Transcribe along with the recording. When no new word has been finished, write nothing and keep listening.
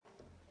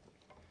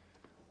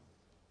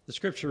The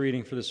scripture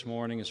reading for this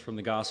morning is from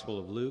the Gospel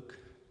of Luke,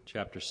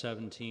 chapter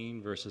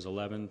 17, verses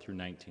 11 through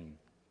 19.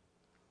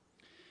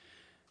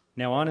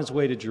 Now on his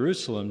way to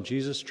Jerusalem,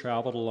 Jesus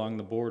traveled along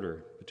the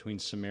border between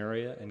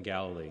Samaria and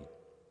Galilee.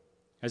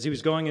 As he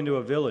was going into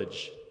a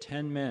village,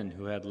 10 men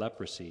who had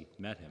leprosy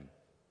met him.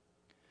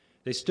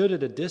 They stood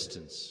at a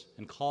distance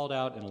and called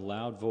out in a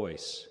loud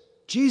voice,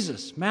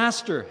 "Jesus,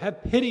 Master,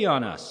 have pity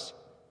on us."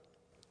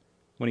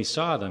 When he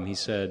saw them, he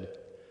said,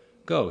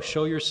 "Go,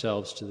 show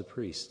yourselves to the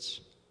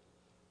priests."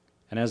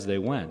 And as they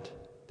went,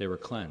 they were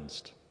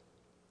cleansed.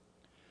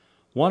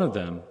 One of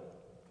them,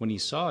 when he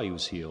saw he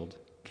was healed,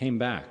 came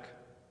back,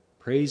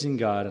 praising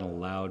God in a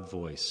loud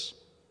voice.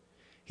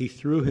 He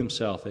threw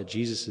himself at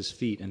Jesus'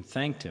 feet and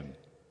thanked him,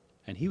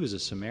 and he was a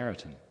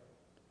Samaritan.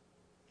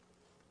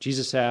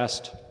 Jesus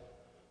asked,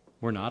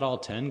 "Were not all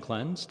 10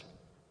 cleansed?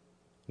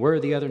 Where are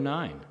the other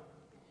 9?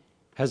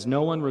 Has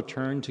no one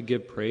returned to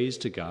give praise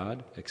to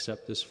God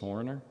except this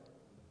foreigner?"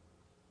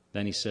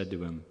 Then he said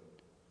to him,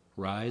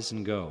 "Rise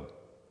and go.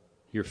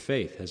 Your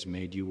faith has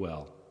made you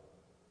well."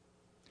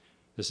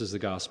 This is the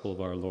gospel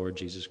of our Lord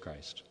Jesus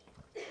Christ.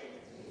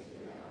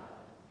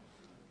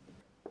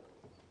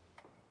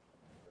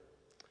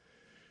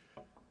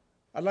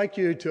 I'd like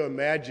you to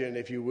imagine,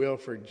 if you will,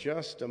 for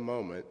just a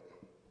moment,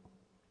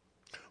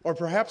 or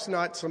perhaps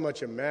not so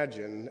much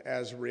imagine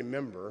as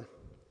remember,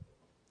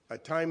 a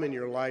time in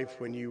your life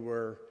when you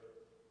were,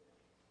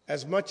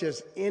 as much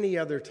as any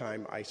other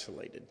time,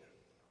 isolated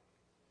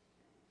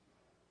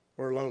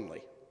or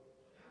lonely.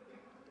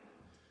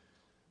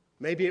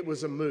 Maybe it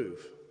was a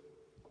move.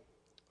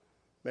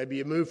 Maybe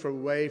you moved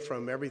away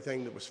from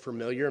everything that was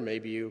familiar.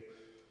 Maybe you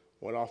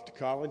went off to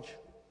college.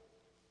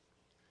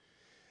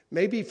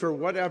 Maybe for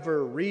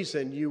whatever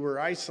reason you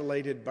were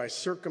isolated by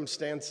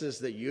circumstances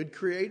that you'd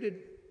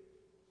created.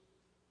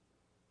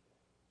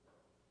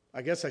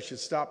 I guess I should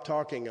stop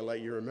talking and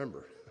let you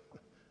remember.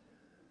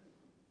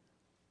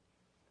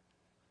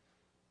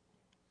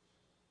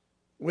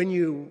 When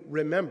you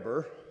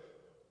remember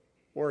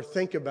or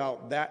think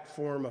about that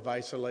form of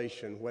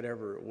isolation,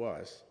 whatever it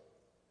was,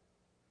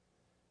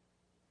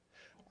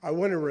 I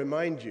want to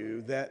remind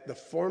you that the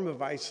form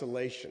of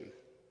isolation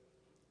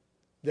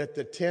that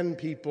the 10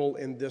 people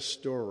in this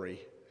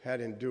story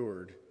had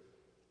endured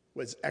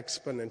was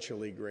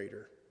exponentially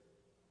greater.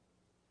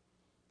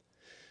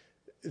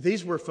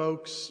 These were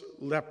folks,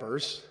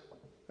 lepers,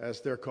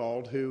 as they're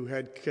called, who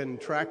had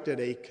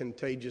contracted a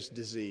contagious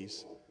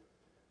disease.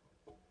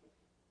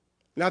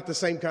 Not the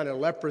same kind of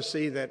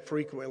leprosy that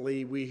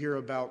frequently we hear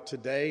about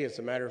today. As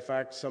a matter of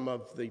fact, some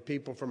of the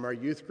people from our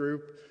youth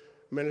group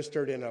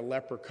ministered in a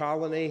leper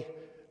colony.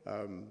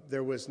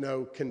 There was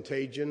no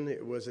contagion.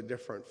 It was a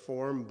different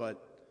form,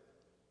 but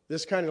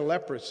this kind of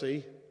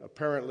leprosy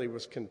apparently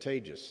was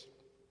contagious.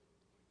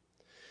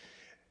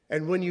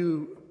 And when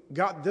you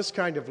got this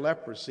kind of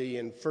leprosy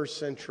in first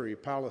century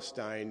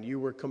Palestine, you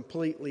were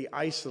completely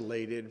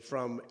isolated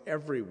from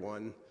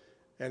everyone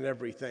and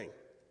everything.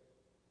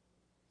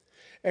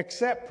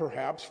 Except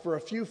perhaps for a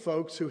few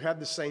folks who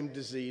had the same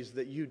disease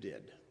that you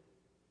did.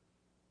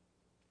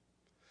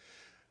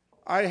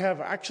 I have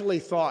actually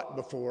thought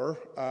before,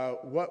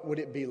 what would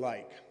it be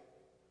like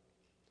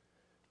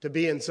to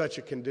be in such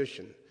a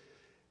condition?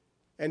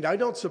 And I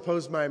don't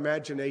suppose my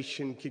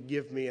imagination could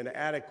give me an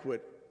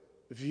adequate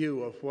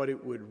view of what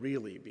it would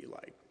really be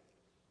like.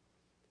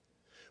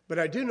 But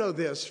I do know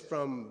this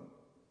from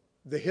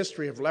the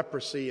history of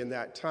leprosy in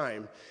that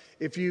time.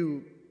 If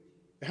you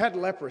had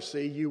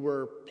leprosy, you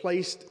were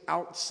placed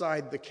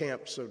outside the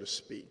camp, so to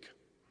speak,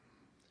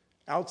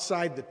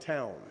 outside the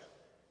town,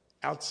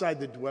 outside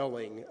the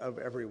dwelling of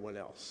everyone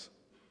else.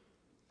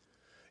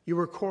 You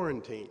were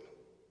quarantined.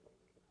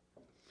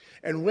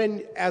 And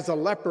when, as a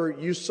leper,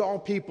 you saw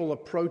people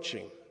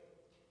approaching,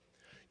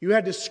 you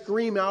had to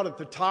scream out at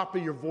the top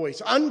of your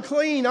voice,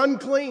 "Unclean,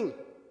 unclean!"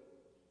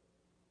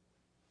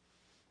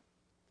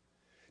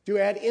 To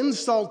add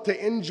insult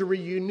to injury,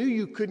 you knew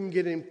you couldn't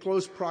get in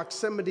close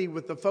proximity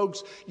with the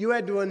folks. You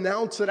had to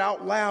announce it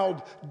out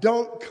loud,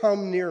 "Don't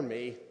come near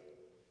me."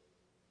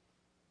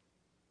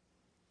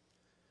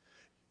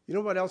 You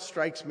know what else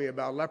strikes me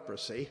about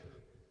leprosy?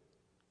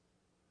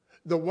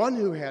 The one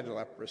who had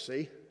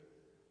leprosy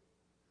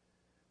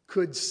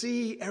could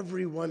see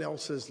everyone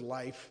else's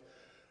life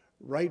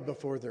right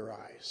before their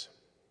eyes.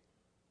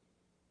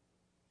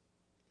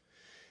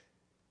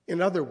 In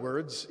other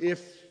words,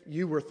 if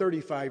you were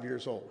 35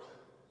 years old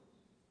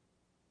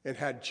and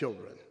had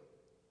children,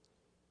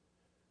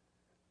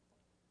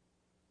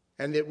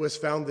 and it was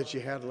found that you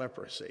had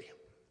leprosy,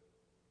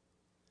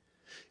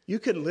 you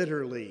could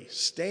literally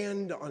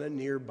stand on a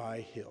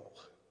nearby hill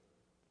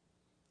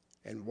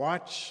and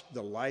watch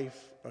the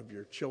life of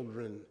your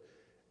children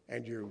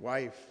and your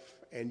wife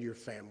and your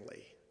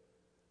family,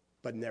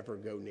 but never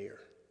go near.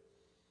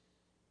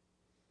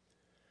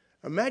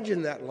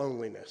 Imagine that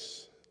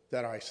loneliness,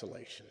 that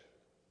isolation.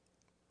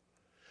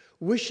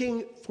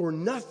 Wishing for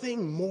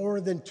nothing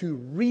more than to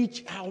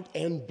reach out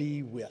and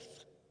be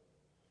with.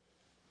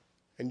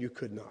 And you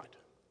could not.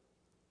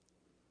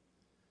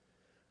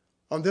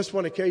 On this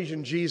one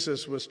occasion,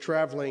 Jesus was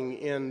traveling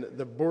in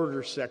the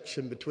border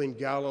section between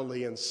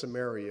Galilee and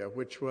Samaria,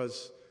 which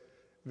was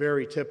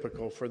very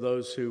typical for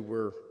those who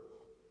were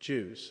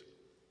Jews.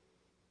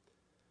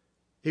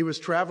 He was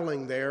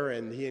traveling there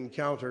and he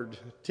encountered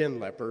 10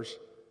 lepers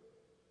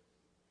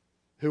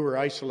who were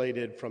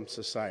isolated from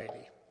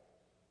society.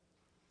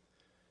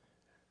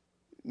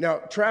 Now,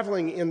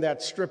 traveling in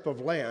that strip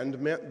of land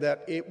meant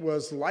that it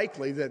was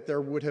likely that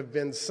there would have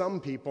been some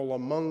people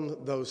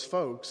among those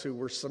folks who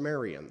were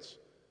Samaritans.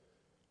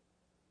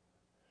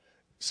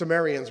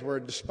 Samaritans were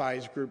a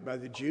despised group by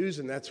the Jews,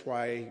 and that's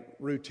why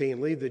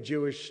routinely the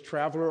Jewish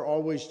traveler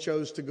always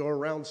chose to go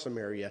around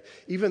Samaria,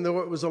 even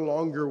though it was a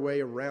longer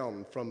way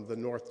around from the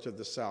north to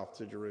the south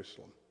to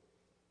Jerusalem.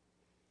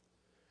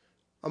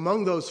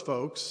 Among those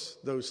folks,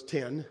 those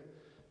 10,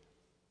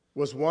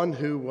 was one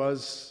who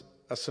was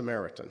a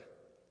Samaritan.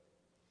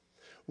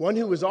 One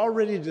who was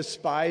already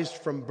despised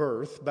from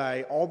birth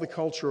by all the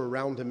culture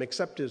around him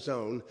except his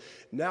own,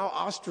 now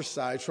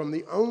ostracized from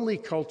the only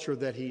culture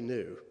that he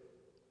knew.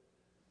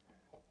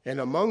 And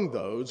among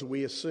those,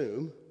 we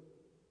assume,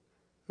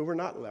 who were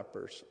not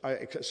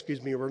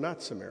were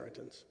not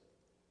Samaritans.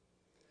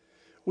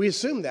 We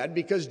assume that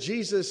because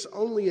Jesus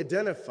only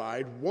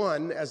identified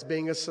one as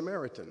being a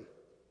Samaritan.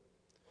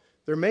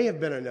 There may have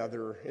been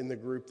another in the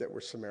group that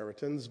were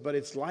Samaritans, but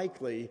it's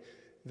likely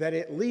that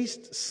at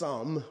least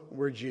some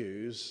were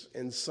Jews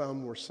and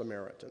some were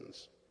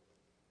Samaritans.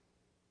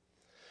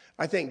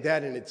 I think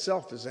that in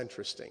itself is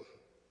interesting.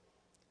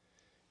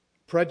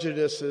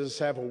 Prejudices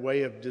have a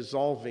way of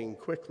dissolving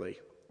quickly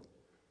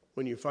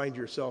when you find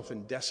yourself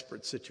in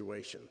desperate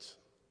situations.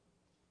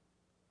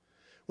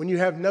 When you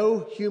have no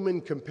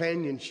human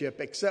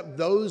companionship except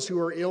those who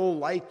are ill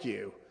like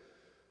you,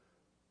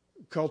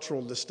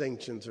 cultural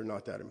distinctions are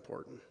not that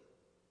important.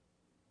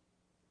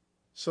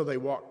 So they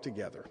walk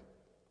together.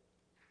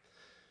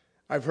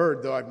 I've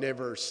heard, though I've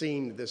never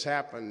seen this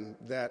happen,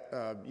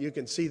 that you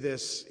can see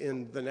this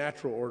in the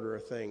natural order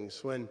of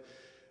things. When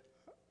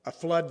a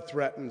flood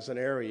threatens an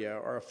area,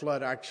 or a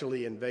flood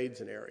actually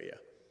invades an area,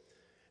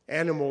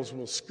 animals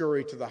will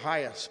scurry to the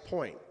highest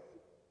point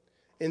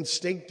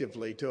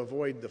instinctively to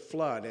avoid the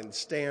flood and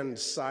stand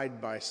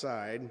side by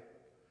side.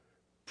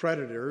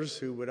 Predators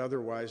who would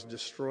otherwise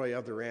destroy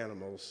other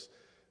animals,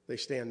 they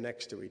stand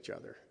next to each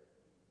other.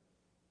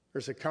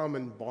 There's a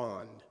common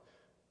bond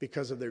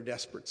because of their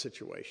desperate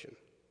situation.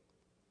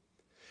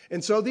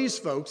 And so these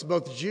folks,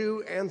 both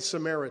Jew and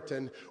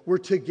Samaritan, were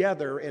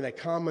together in a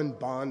common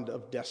bond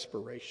of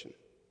desperation.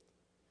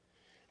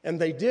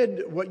 And they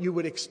did what you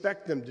would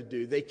expect them to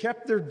do. They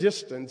kept their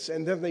distance,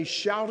 and then they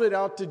shouted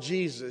out to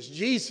Jesus,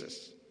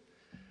 "Jesus,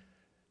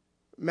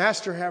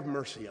 Master, have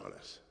mercy on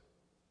us.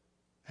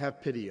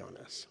 Have pity on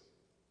us."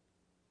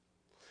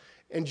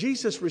 And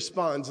Jesus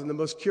responds in the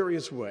most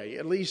curious way,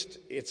 at least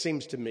it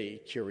seems to me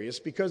curious,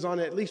 because on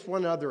at least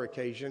one other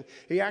occasion,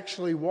 he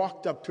actually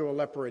walked up to a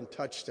leper and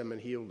touched him and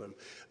healed him.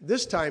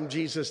 This time,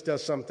 Jesus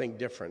does something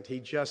different.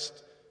 He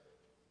just,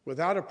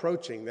 without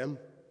approaching them,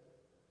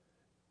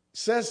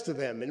 says to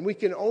them, and we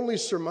can only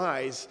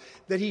surmise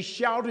that he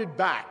shouted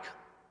back,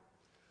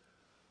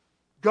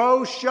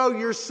 "Go show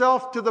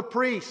yourself to the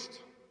priest."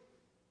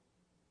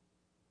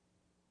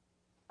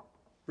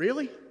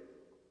 Really?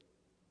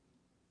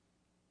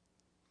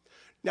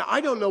 Now,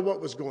 I don't know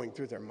what was going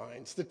through their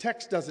minds. The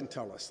text doesn't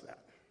tell us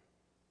that.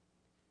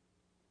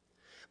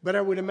 But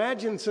I would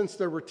imagine since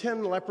there were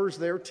 10 lepers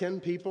there,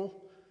 10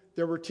 people,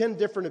 there were 10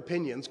 different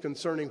opinions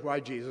concerning why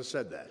Jesus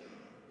said that.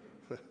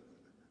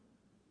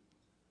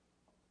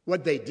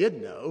 What they did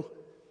know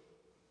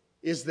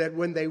is that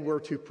when they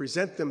were to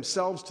present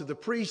themselves to the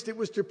priest, it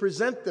was to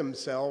present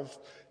themselves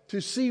to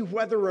see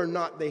whether or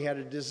not they had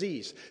a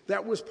disease.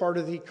 That was part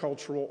of the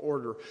cultural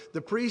order.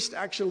 The priest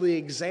actually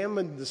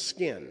examined the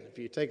skin. If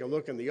you take a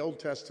look in the Old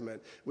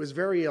Testament, it was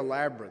very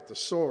elaborate, the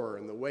sore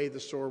and the way the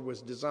sore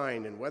was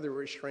designed and whether it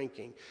was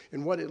shrinking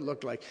and what it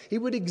looked like. He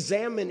would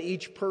examine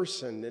each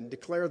person and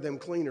declare them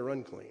clean or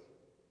unclean.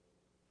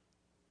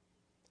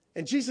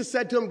 And Jesus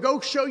said to him,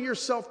 "Go show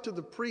yourself to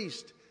the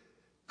priest."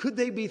 Could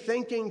they be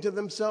thinking to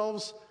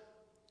themselves,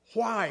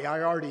 "Why?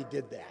 I already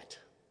did that.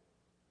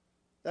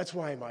 That's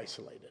why I'm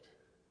isolated.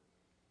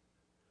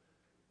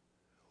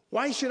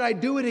 Why should I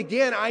do it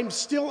again? I'm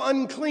still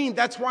unclean.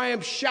 That's why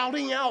I'm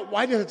shouting out.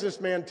 Why does this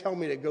man tell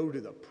me to go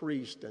to the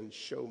priest and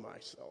show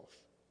myself?"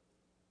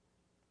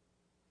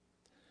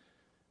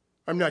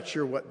 I'm not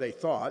sure what they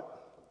thought.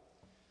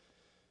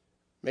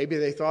 Maybe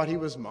they thought he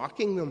was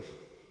mocking them.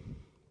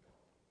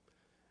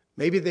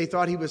 Maybe they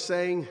thought he was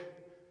saying,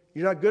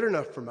 "You're not good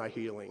enough for my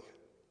healing."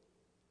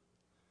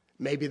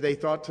 Maybe they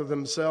thought to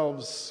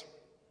themselves,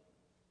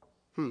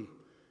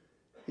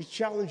 he's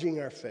challenging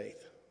our faith.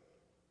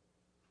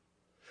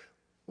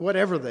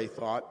 Whatever they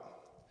thought,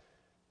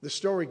 the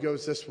story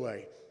goes this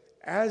way.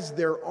 As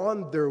they're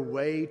on their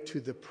way to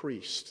the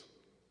priest,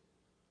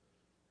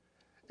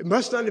 it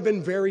must not have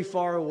been very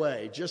far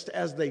away. Just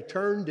as they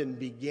turned and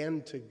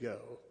began to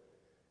go,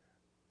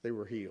 they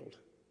were healed.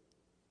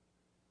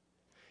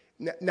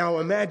 Now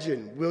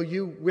imagine, will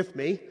you with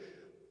me,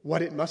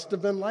 what it must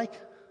have been like?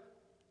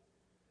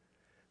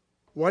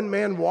 One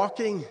man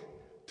walking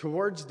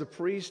towards the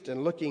priest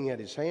and looking at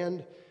his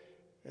hand,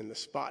 and the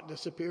spot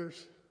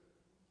disappears.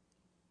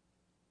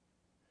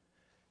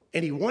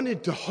 And he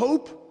wanted to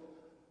hope,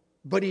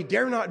 but he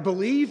dare not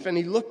believe, and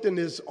he looked, and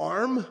his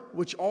arm,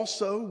 which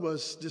also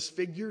was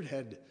disfigured,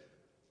 had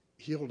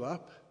healed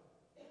up.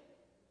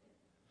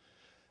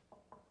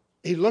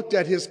 He looked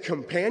at his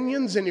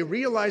companions, and he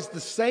realized the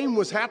same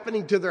was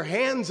happening to their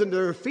hands and to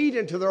their feet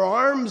and to their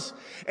arms.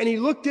 And he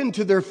looked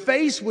into their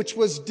face, which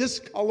was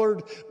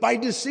discolored by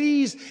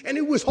disease, and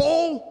it was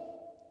whole.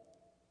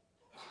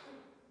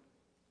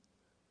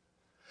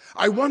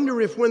 I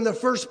wonder if when the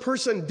first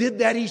person did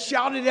that, he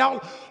shouted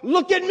out,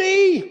 "Look at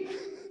me!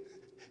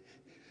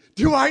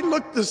 Do I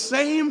look the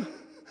same?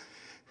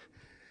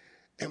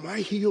 Am I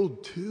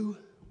healed too?"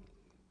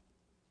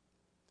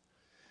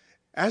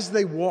 As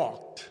they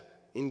walked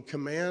in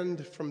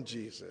command from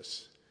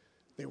Jesus,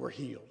 they were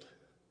healed.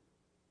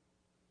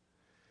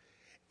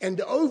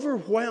 And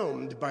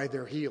overwhelmed by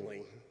their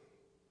healing,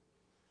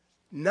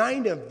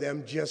 9 of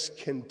them just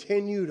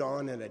continued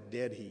on in a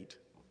dead heat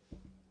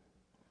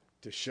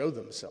to show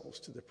themselves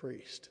to the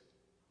priest.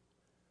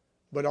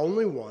 But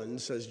only one,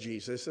 says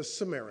Jesus, a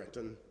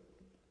Samaritan,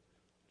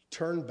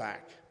 turned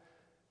back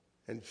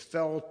and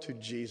fell to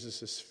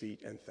Jesus'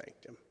 feet and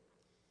thanked him.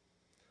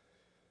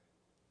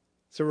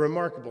 It's a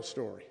remarkable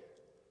story.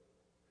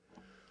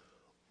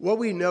 What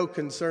we know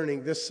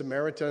concerning this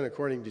Samaritan,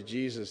 according to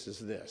Jesus, is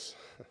this.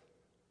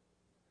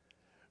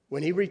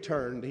 When he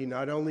returned, he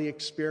not only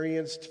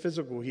experienced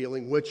physical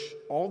healing, which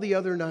all the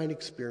other 9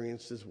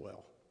 experienced as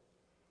well.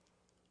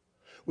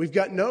 We've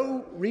got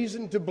no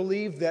reason to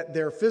believe that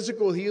their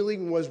physical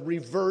healing was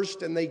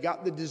reversed and they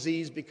got the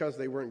disease because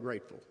they weren't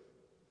grateful.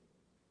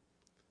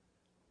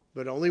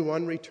 But only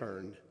one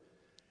returned,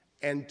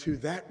 and to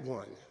that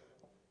one,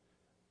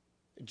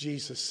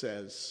 Jesus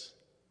says,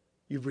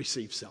 "You've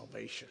received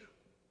salvation."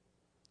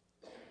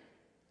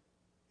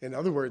 In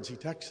other words, he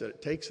takes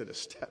it a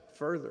step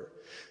further.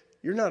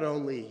 You're not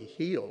only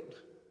healed,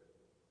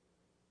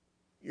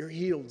 you're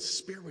healed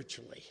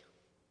spiritually.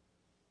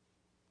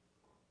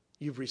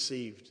 You've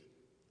received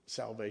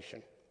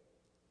salvation.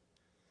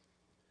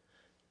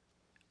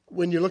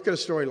 When you look at a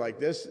story like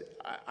this,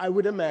 I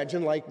would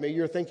imagine, like me,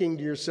 you're thinking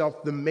to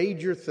yourself, the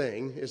major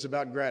thing is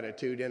about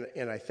gratitude,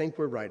 and I think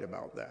we're right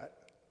about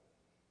that.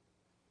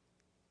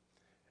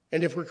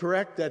 And if we're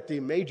correct that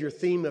the major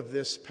theme of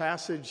this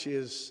passage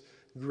is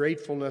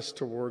gratefulness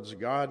towards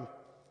God,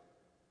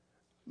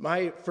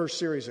 my first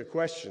series of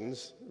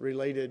questions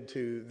related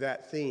to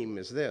that theme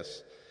is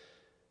this: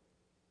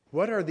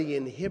 what are the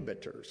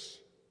inhibitors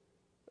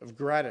of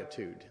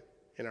gratitude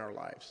in our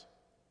lives?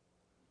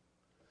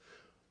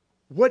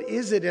 What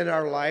is it in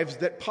our lives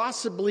that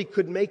possibly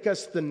could make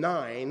us the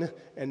 9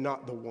 and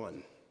not the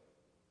 1?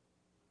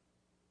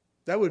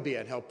 That would be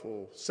a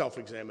helpful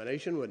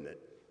self-examination, wouldn't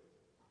it?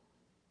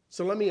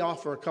 So let me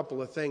offer a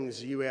couple of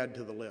things you add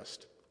to the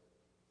list.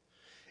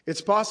 It's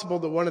possible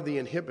that one of the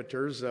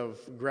inhibitors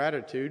of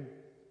gratitude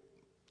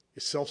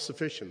is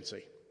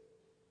self-sufficiency.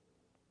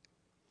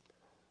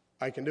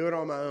 I can do it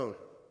on my own.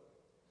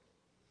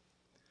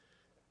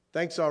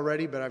 Thanks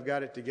already, but I've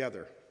got it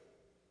together.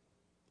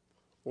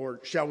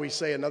 Or shall we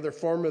say another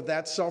form of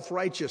that,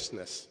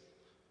 self-righteousness.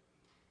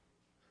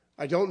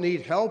 I don't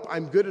need help.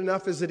 I'm good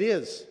enough as it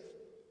is.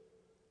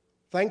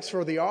 Thanks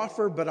for the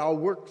offer, but I'll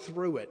work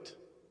through it.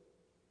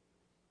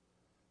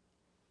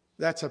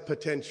 That's a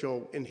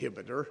potential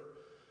inhibitor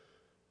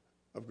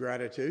of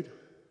gratitude.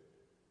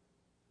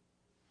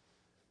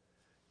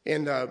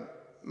 In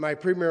my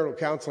premarital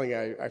counseling,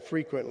 I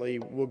frequently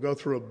will go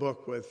through a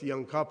book with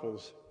young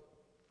couples.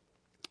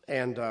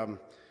 And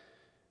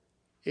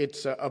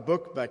it's a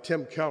book by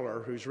Tim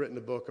Keller, who's written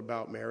a book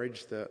about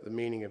marriage, the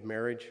meaning of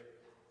marriage.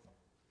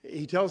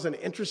 He tells an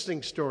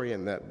interesting story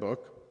in that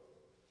book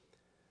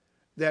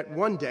that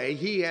one day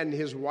he and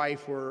his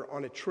wife were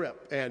on a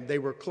trip, and they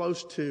were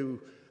close to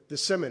the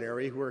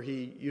seminary where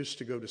he used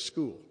to go to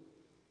school.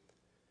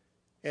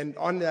 And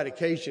on that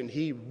occasion,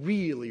 he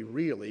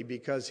really,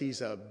 because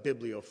he's a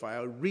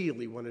bibliophile,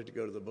 really wanted to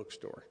go to the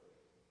bookstore.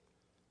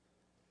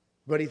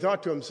 But he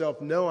thought to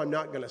himself, no, I'm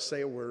not going to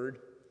say a word.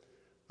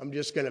 I'm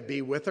just going to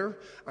be with her.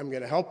 I'm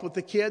going to help with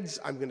the kids.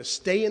 I'm going to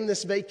stay in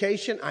this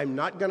vacation. I'm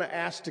not going to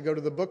ask to go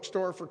to the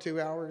bookstore for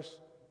 2 hours.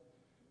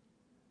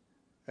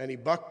 And he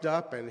bucked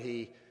up and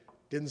he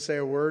didn't say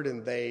a word,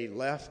 and they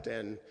left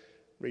and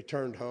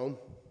returned home.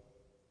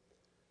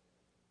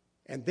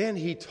 And then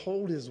he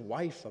told his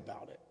wife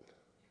about it.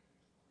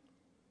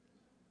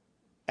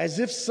 As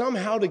if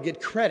somehow to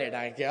get credit,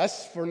 I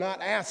guess, for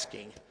not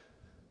asking.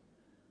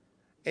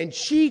 And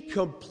she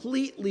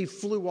completely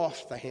flew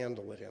off the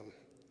handle at him.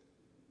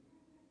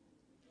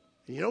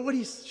 And you know what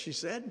she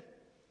said?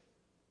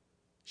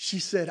 She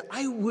said,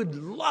 I would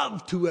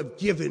love to have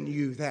given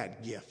you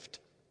that gift.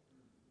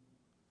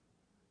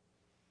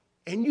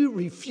 And you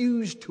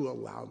refused to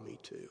allow me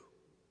to.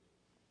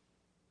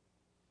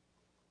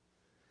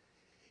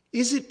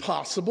 Is it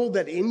possible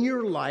that in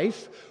your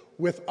life,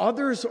 with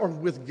others or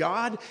with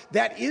God,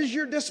 that is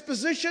your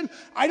disposition.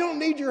 I don't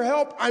need your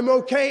help. I'm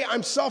okay.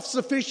 I'm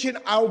self-sufficient.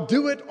 I'll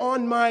do it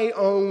on my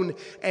own.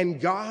 And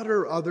God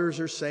or others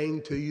are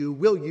saying to you,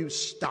 will you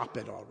stop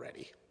it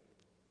already?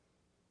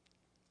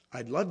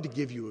 I'd love to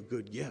give you a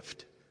good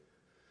gift,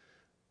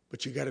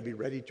 but you got to be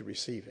ready to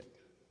receive it.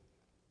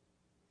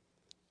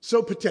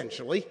 So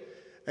potentially,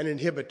 an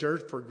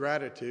inhibitor for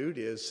gratitude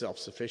is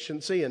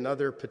self-sufficiency.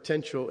 Another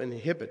potential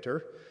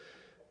inhibitor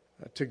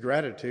to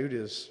gratitude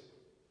is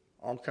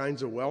all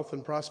kinds of wealth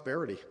and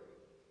prosperity.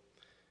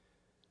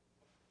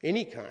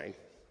 Any kind.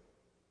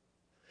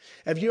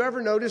 Have you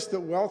ever noticed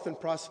that wealth and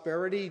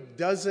prosperity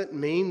doesn't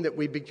mean that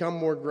we become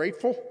more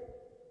grateful?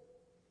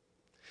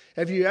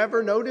 Have you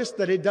ever noticed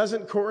that it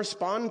doesn't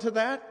correspond to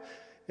that?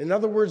 In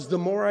other words, the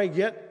more I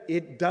get,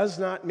 it does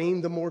not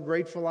mean the more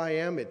grateful I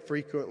am. It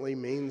frequently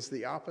means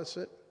the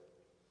opposite.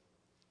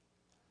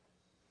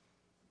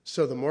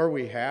 So the more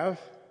we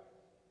have,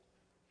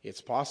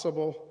 it's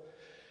possible,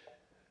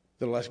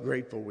 the less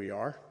grateful we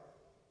are.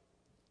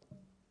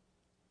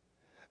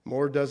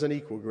 More doesn't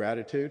equal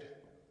gratitude.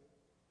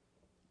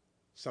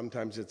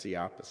 Sometimes it's the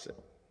opposite.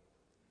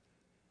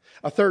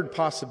 A third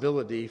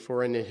possibility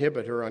for an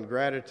inhibitor on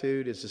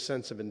gratitude is a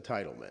sense of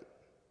entitlement.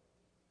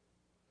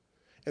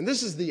 And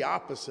this is the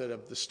opposite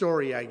of the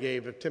story I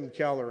gave of Tim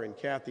Keller and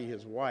Kathy,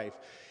 his wife.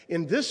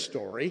 In this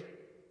story,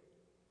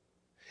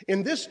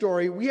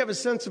 we have a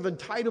sense of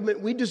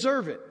entitlement. We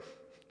deserve it.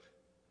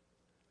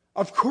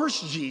 Of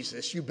course,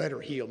 Jesus, you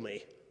better heal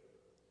me,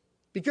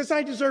 because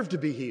I deserve to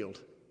be healed.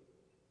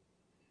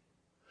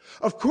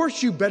 Of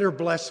course, you better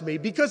bless me,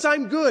 because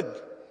I'm good.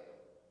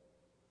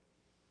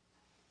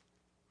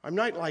 I'm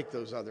not like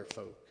those other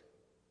folk.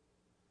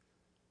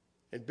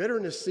 And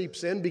bitterness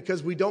seeps in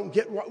because we don't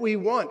get what we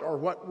want or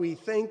what we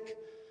think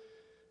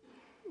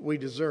we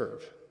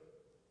deserve.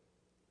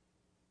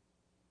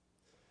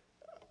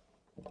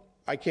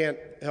 I can't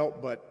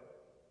help but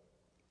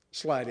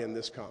slide in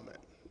this comment.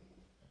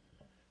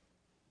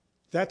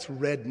 That's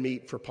red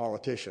meat for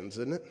politicians,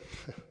 isn't it?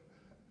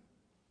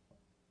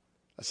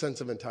 A sense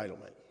of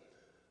entitlement.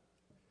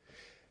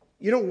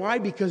 You know why?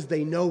 Because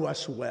they know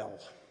us well.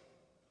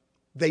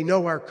 They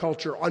know our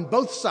culture on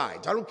both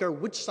sides. I don't care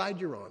which side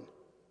you're on.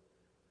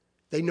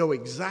 They know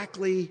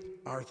exactly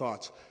our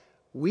thoughts.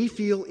 We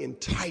feel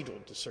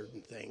entitled to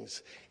certain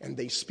things, and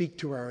they speak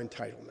to our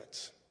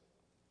entitlements.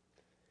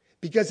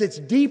 Because it's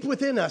deep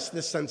within us,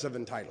 this sense of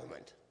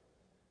entitlement.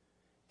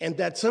 And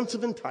that sense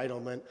of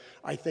entitlement,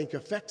 I think,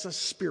 affects us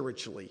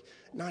spiritually,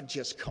 not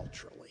just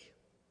culturally.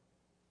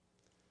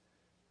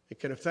 It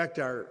can affect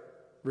our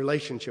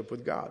relationship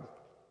with God.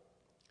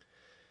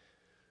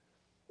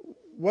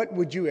 What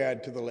would you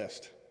add to the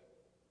list?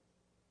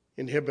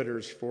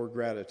 Inhibitors for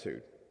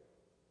gratitude.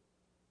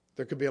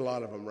 There could be a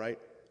lot of them, right?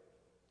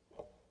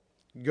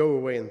 Go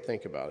away and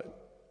think about it.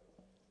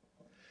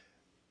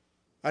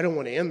 I don't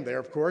want to end there,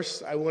 of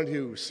course. I want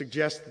to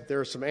suggest that there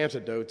are some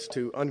antidotes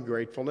to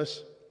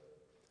ungratefulness.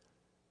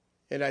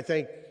 And I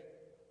think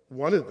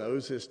one of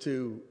those is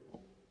to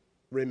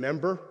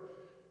remember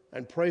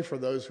and pray for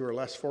those who are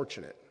less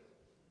fortunate.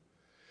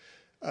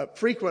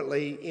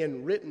 Frequently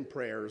in written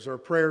prayers or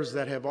prayers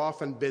that have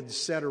often been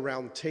said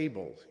around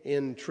table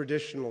in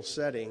traditional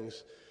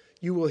settings,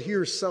 you will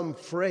hear some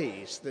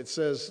phrase that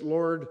says,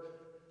 Lord,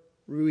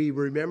 we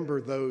remember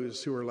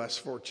those who are less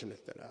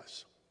fortunate than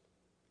us.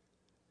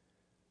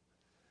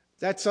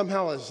 That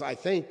somehow has, I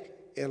think,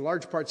 in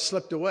large part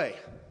slipped away.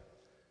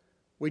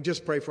 We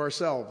just pray for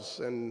ourselves,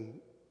 and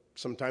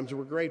sometimes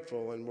we're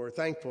grateful and we're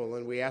thankful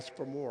and we ask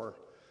for more.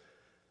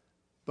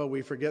 But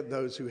we forget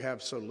those who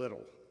have so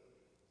little.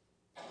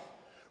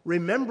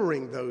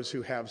 Remembering those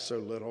who have so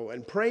little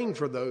and praying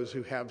for those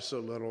who have so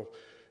little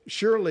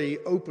surely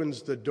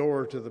opens the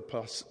door to the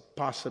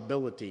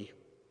possibility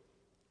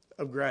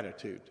of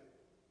gratitude,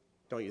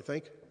 don't you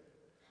think?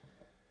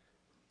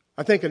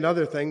 I think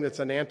another thing that's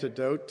an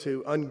antidote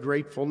to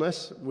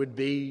ungratefulness would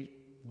be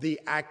the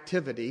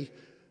activity,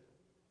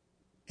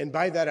 and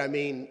by that I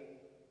mean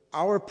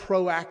our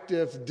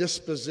proactive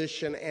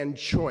disposition and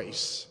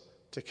choice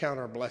to count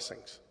our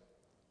blessings,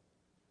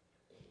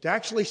 to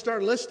actually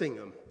start listing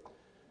them.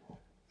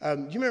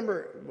 You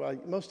remember, well,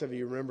 most of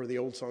you remember the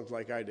old songs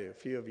like I do. A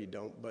few of you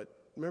don't, but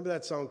remember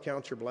that song,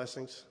 Count Your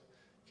Blessings?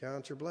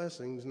 Count your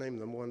blessings, name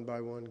them one by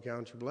one.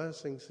 Count your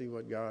blessings, see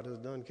what God has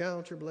done.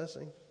 Count your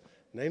blessings,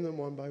 name them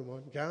one by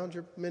one. Count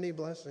your many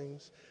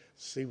blessings,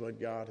 see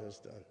what God has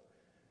done.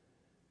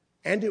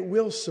 And it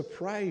will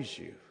surprise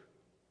you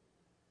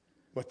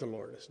what the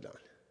Lord has done.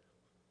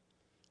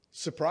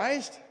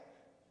 Surprised?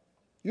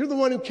 You're the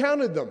one who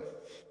counted them.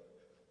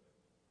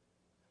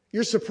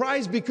 You're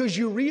surprised because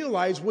you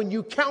realize when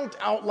you count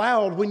out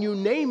loud, when you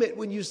name it,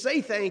 when you say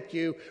thank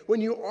you,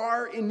 when you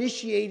are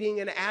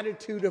initiating an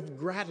attitude of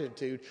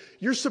gratitude,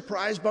 you're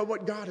surprised by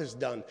what God has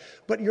done.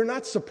 But you're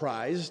not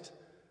surprised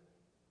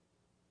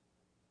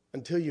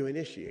until you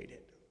initiate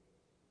it,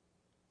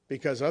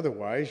 because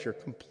otherwise you're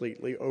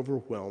completely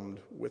overwhelmed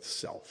with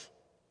self.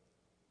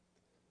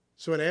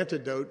 So an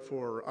antidote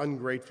for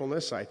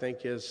ungratefulness, I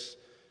think, is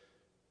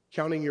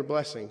counting your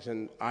blessings.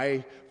 And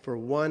I, for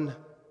one,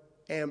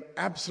 am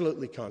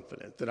absolutely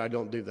confident that I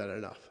don't do that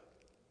enough.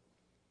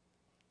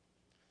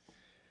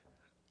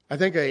 I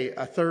think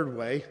a third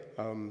way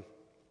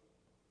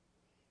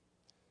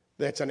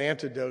that's an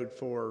antidote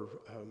for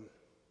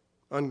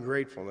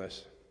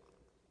ungratefulness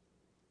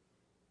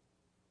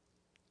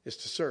is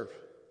to serve.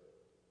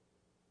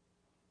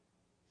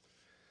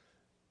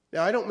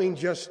 Now, I don't mean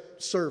just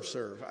serve.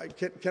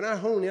 Can I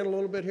hone in a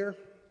little bit here?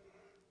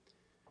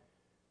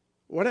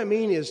 What I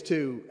mean is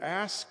to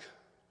ask,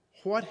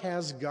 what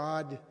has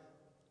God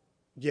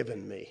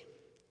given me?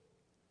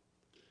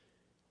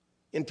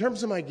 In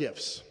terms of my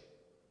gifts,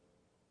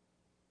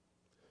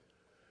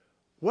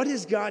 what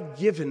has God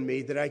given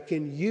me that I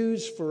can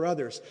use for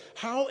others?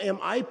 How am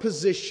I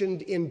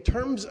positioned in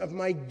terms of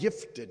my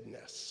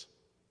giftedness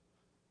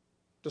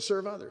to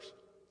serve others?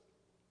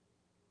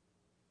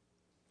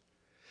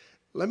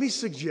 Let me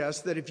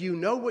suggest that if you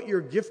know what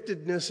your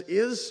giftedness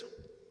is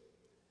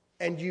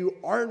and you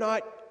are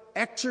not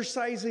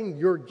exercising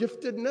your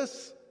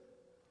giftedness,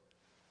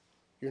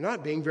 you're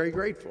not being very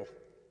grateful.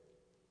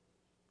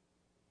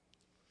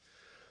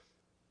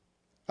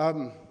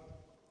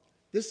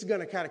 This is going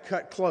to kind of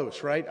cut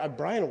close, right?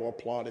 Brian will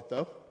applaud it,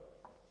 though.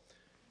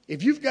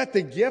 If you've got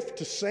the gift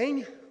to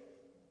sing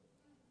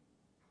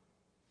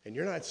and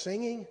you're not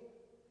singing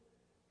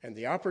and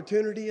the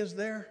opportunity is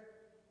there,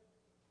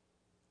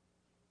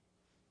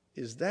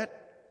 is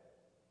that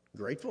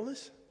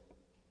gratefulness?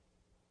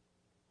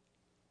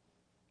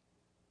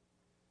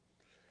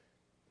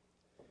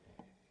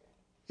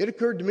 It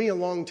occurred to me a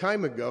long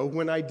time ago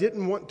when I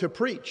didn't want to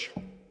preach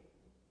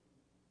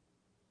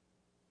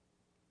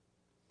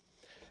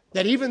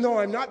that even though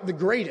I'm not the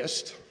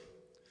greatest,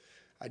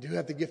 I do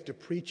have the gift of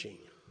preaching.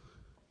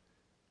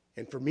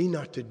 And for me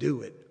not to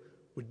do it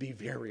would be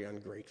very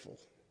ungrateful.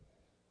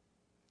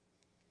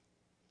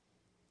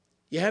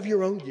 You have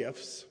your own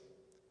gifts.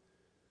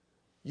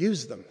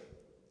 Use them.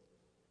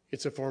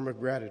 It's a form of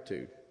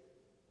gratitude.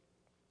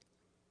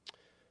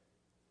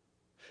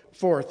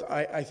 Fourth,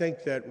 I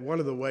think that one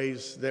of the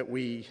ways that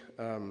we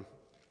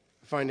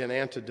find an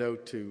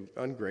antidote to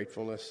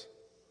ungratefulness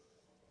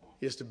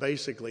is to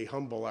basically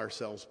humble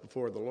ourselves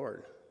before the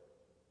Lord.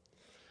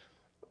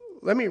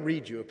 Let me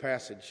read you a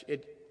passage.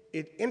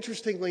 It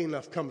interestingly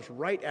enough comes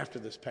right after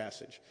this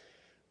passage.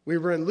 We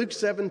were in Luke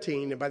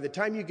 17, and by the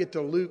time you get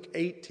to Luke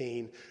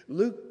 18,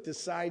 Luke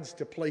decides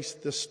to place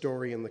this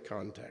story in the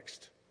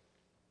context.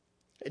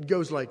 It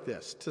goes like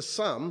this: to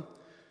some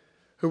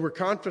who were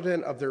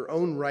confident of their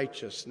own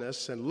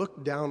righteousness and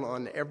looked down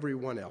on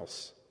everyone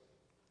else,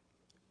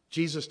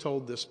 Jesus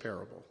told this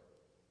parable.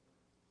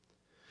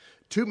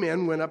 2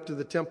 men went up to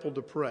the temple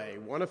to pray,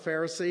 one a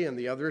Pharisee and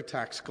the other a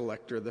tax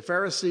collector. The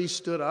Pharisee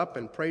stood up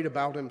and prayed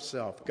about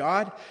himself.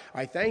 God,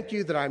 I thank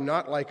you that I'm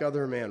not like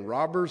other men,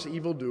 robbers,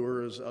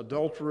 evildoers,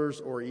 adulterers,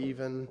 or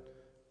even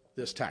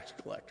this tax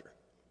collector.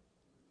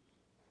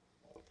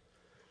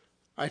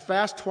 I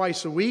fast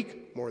twice a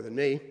week, more than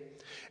me,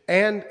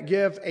 and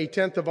give a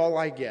tenth of all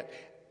I get.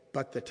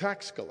 But the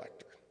tax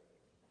collector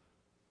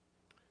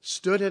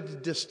stood at a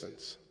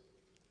distance.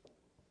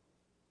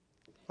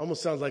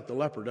 Almost sounds like the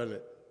leper, doesn't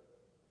it?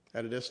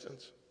 At a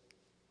distance.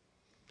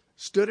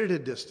 Stood at a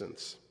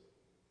distance,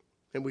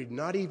 and we'd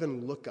not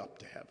even look up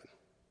to heaven.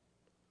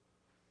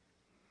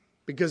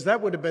 Because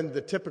that would have been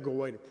the typical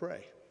way to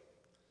pray.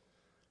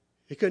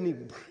 He couldn't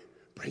even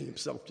bring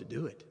himself to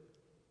do it.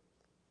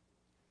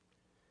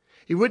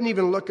 He wouldn't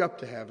even look up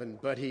to heaven,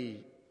 but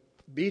he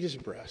beat his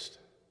breast,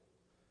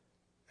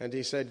 and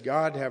he said,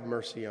 God, have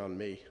mercy on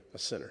me, a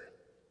sinner.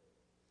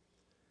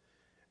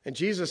 And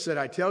Jesus said,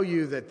 I tell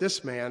you that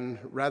this man,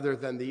 rather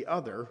than the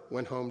other,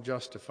 went home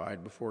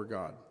justified before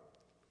God.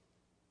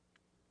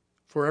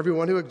 For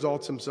everyone who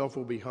exalts himself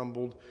will be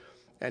humbled,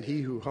 and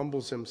he who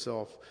humbles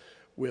himself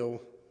will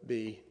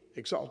be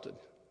exalted.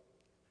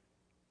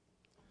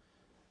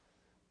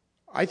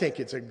 I think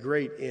it's a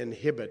great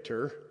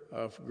inhibitor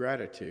of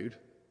gratitude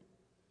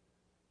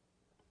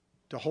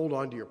to hold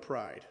on to your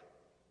pride.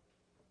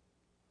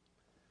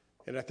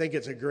 And I think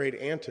it's a great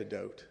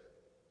antidote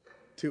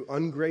to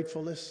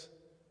ungratefulness,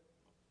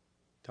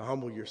 to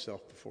humble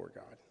yourself before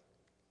God.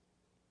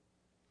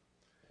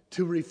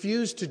 To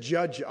refuse to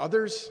judge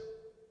others,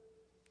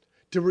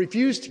 to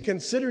refuse to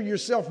consider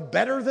yourself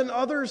better than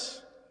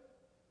others,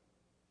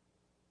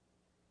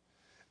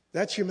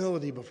 that's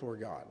humility before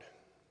God.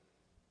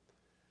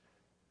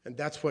 And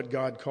that's what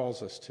God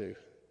calls us to.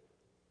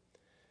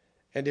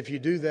 And if you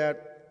do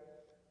that,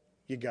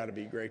 you got to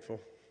be grateful.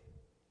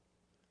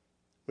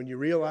 When you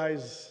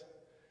realize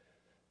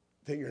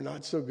that you're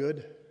not so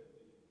good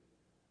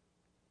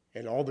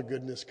and all the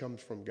goodness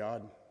comes from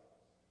God,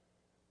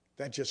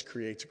 that just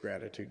creates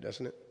gratitude,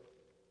 doesn't it?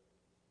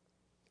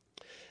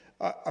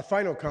 A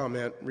final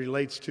comment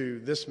relates to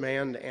this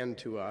man and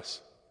to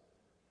us.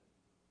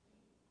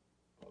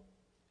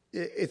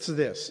 It's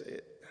this.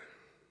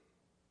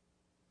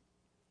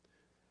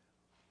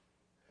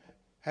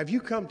 Have you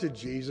come to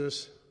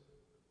Jesus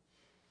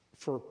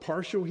for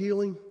partial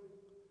healing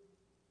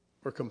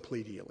or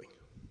complete healing?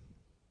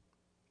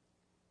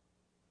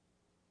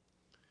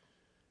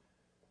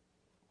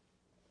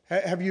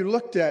 Have you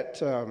looked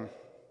at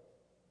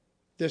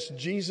this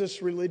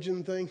Jesus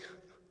religion thing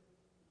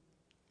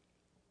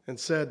and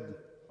said,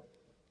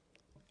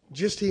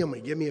 just heal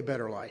me, give me a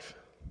better life.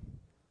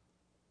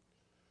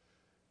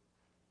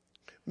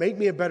 Make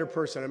me a better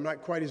person. I'm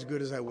not quite as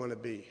good as I want to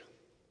be.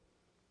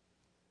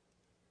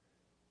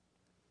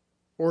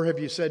 Or have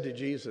you said to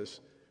Jesus,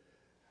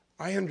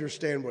 I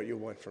understand what you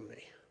want from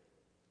me.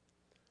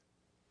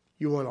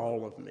 You want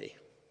all of me.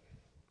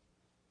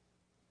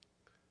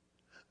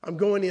 I'm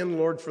going in,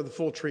 Lord, for the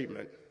full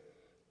treatment.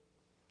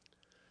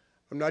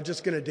 I'm not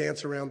just going to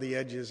dance around the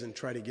edges and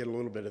try to get a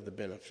little bit of the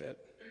benefit.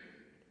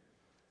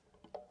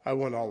 I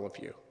want all of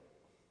you.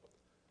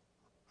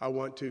 I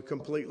want to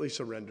completely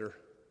surrender.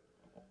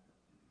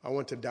 I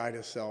want to die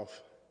to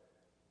self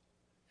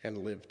and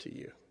live to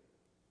you.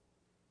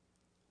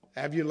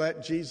 Have you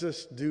let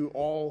Jesus do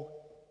all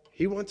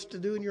he wants to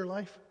do in your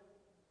life?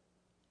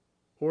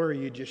 Or are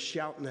you just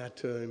shouting that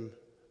to him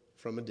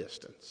from a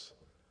distance?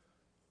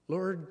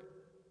 Lord,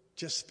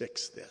 just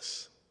fix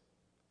this.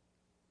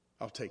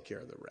 I'll take care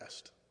of the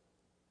rest.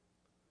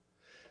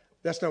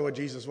 That's not what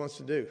Jesus wants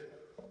to do.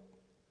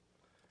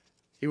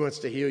 He wants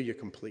to heal you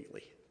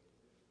completely.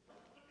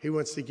 He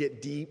wants to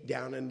get deep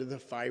down into the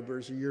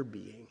fibers of your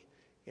being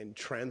and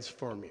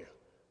transform you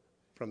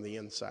from the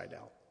inside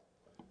out.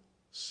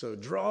 So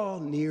draw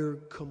near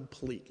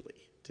completely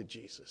to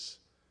Jesus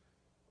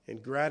in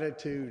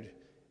gratitude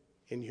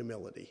and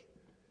humility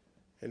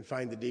and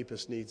find the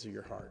deepest needs of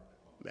your heart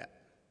met.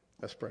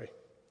 Let's pray.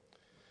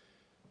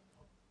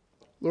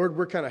 Lord,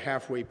 we're kind of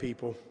halfway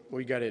people.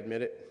 We got to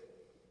admit it.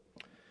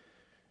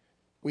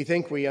 We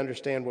think we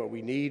understand what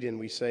we need and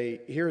we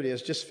say, here it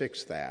is, just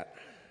fix that.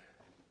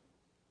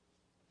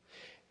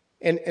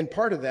 And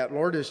part of that,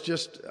 Lord, is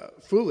just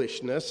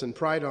foolishness and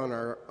pride on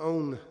our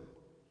own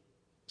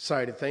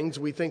side of things.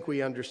 We think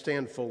we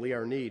understand fully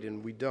our need,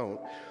 and we don't.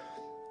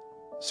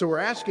 So we're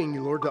asking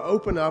you, Lord, to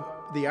open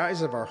up the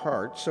eyes of our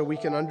hearts so we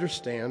can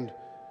understand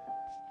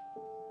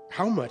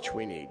how much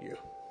we need you.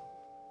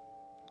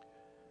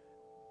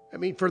 I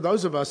mean, for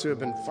those of us who have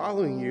been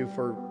following you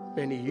for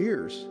many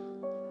years,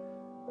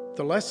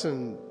 the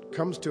lesson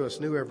comes to us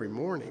new every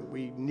morning.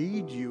 We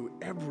need you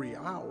every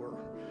hour.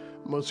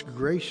 Most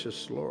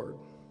gracious Lord.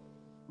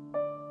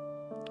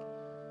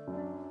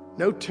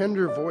 No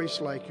tender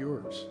voice like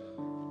yours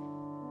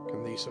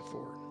can these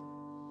afford.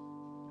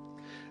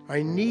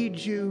 I need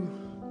you.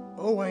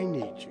 Oh, I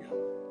need you.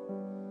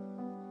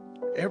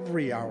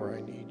 Every hour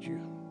I need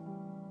you.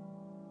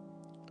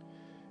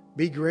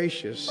 Be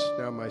gracious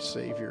now, my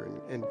Savior,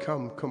 and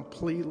come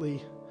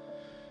completely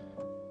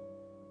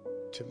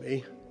to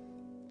me.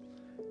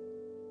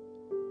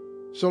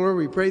 So, Lord,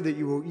 we pray that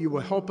you will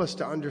help us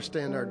to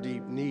understand our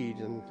deep need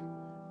and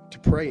to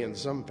pray in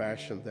some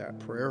fashion that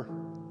prayer,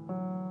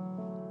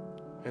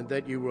 and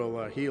that you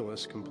will heal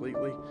us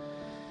completely.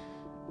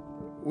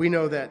 We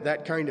know that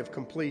that kind of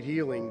complete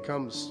healing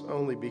comes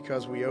only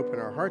because we open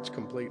our hearts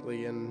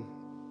completely, and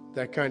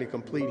that kind of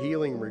complete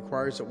healing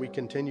requires that we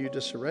continue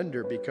to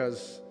surrender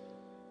because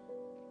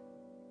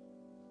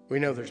we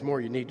know there's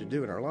more you need to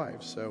do in our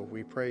lives. So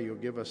we pray you'll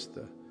give us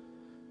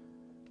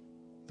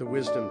the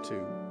wisdom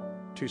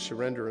to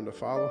surrender and to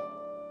follow.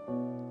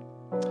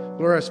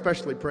 Lord, I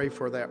especially pray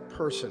for that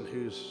person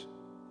who's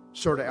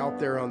sort of out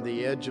there on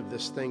the edge of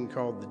this thing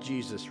called the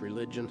Jesus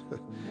religion.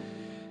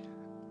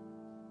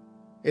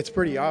 It's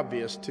pretty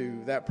obvious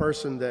to that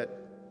person that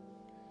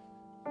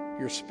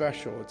you're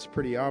special. It's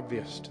pretty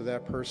obvious to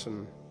that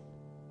person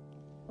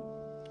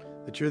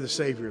that you're the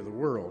Savior of the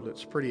world.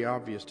 It's pretty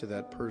obvious to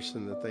that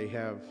person that they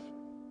have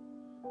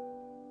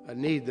a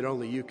need that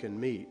only you can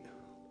meet.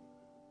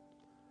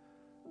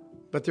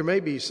 But there may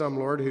be some,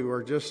 Lord, who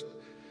are just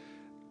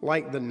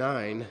like the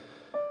 9,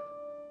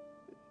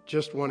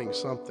 just wanting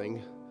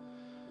something,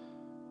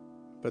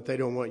 but they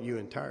don't want you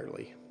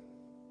entirely.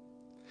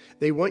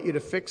 They want you to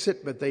fix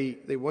it, but they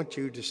want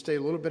you to stay a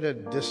little bit at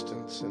a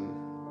distance and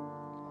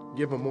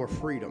give them more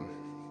freedom.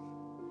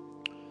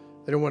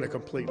 They don't want to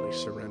completely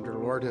surrender,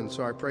 Lord. And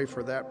so I pray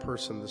for that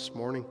person this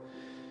morning,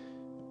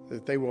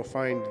 that they will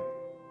find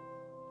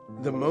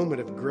the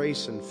moment of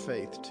grace and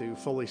faith to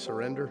fully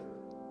surrender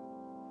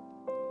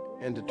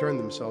and to turn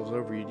themselves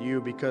over to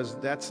you, because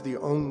that's the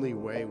only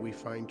way we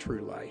find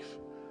true life.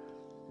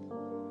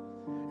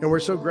 And we're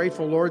so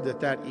grateful, Lord,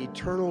 that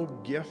eternal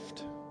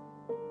gift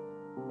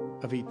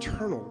of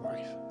eternal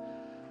life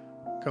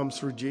comes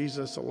through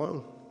Jesus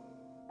alone.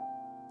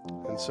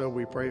 And so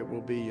we pray it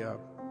will be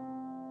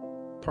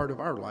part of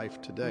our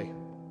life today.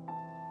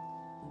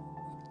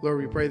 Lord,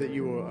 we pray that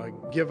you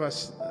will give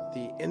us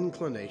the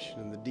inclination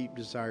and the deep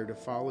desire to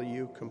follow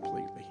you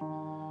completely.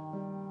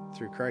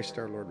 Through Christ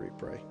our Lord we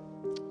pray.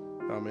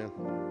 Amen.